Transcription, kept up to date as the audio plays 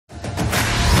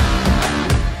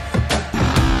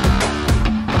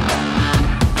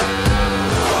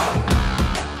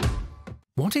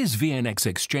What is VNX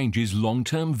Exchange's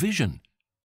long-term vision?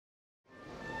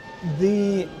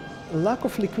 The lack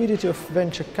of liquidity of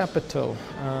venture capital,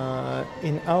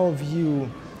 in our view,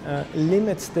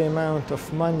 limits the amount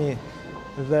of money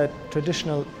that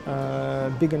traditional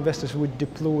big investors would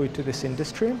deploy to this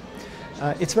industry.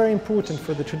 It's very important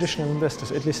for the traditional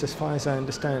investors, at least as far as I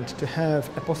understand, to have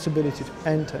a possibility to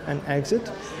enter and exit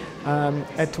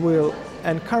at will.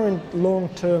 And current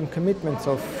long-term commitments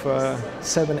of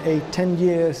 7, 8, 10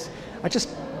 years are just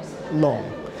long.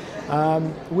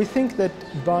 We think that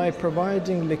by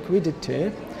providing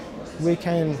liquidity, we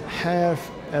can have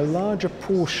a larger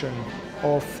portion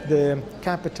of the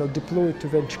capital deployed to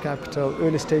venture capital,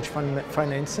 early stage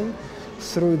financing.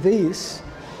 Through this,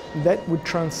 that would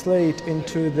translate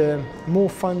into the more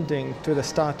funding to the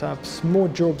startups, more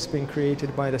jobs being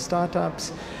created by the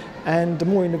startups, and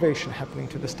more innovation happening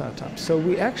to the startups. So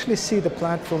we actually see the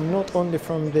platform not only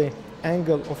from the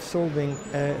angle of solving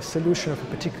a solution of a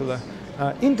particular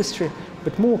industry,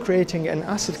 but more creating an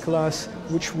asset class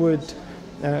which would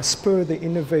spur the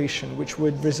innovation, which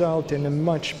would result in a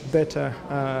much better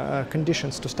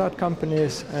conditions to start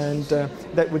companies, and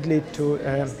that would lead to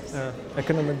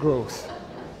economic growth.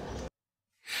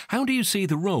 How do you see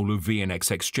the role of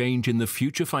VNX Exchange in the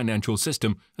future financial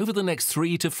system over the next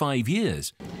 3 to 5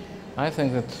 years? I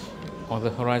think that on the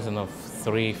horizon of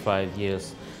 3-5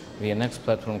 years, VNX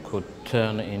platform could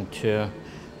turn into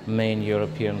main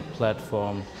European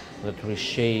platform that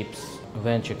reshapes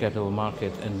venture capital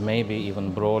market and maybe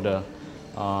even broader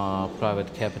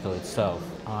private capital itself.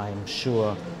 I'm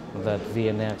sure that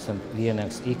VNX and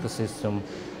VNX ecosystem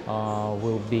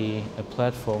will be a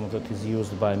platform that is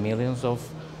used by millions of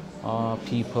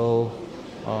people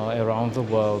around the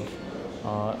world,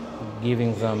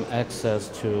 giving them access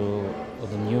to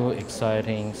the new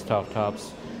exciting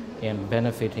startups and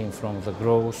benefiting from the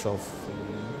growth of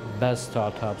best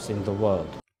startups in the world.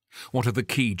 What are the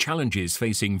key challenges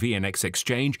facing VNX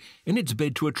Exchange in its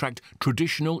bid to attract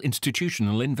traditional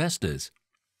institutional investors?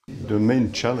 The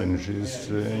main challenge is,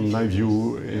 in my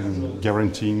view, in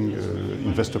guaranteeing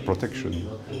investor protection,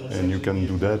 and you can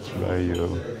do that by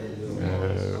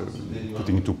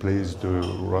putting into place the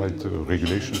right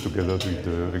regulation together with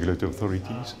the regulatory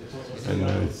authorities. And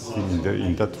I think that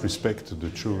in that respect, the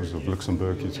choice of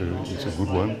Luxembourg is a good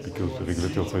one, because the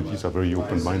regulatory authorities are very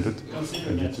open-minded,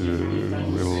 and it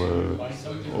will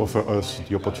offer us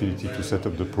the opportunity to set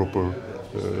up the proper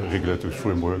regulatory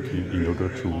framework in order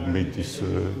to make this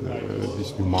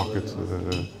new market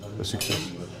a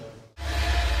success.